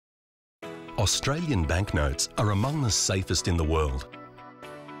Australian banknotes are among the safest in the world.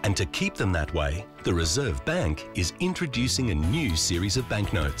 And to keep them that way, the Reserve Bank is introducing a new series of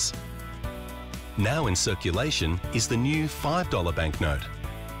banknotes. Now in circulation is the new $5 banknote.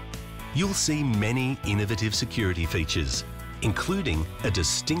 You'll see many innovative security features, including a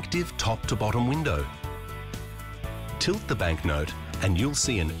distinctive top-to-bottom window. Tilt the banknote and you'll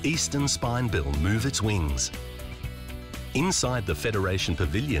see an eastern spinebill move its wings. Inside the Federation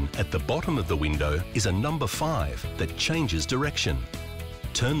Pavilion at the bottom of the window is a number 5 that changes direction.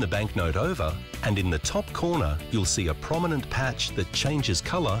 Turn the banknote over and in the top corner you'll see a prominent patch that changes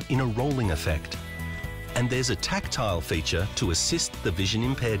colour in a rolling effect. And there's a tactile feature to assist the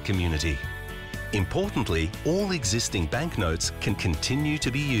vision-impaired community. Importantly, all existing banknotes can continue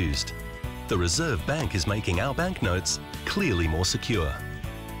to be used. The Reserve Bank is making our banknotes clearly more secure.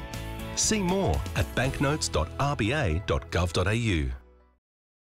 See more at banknotes.rba.gov.au.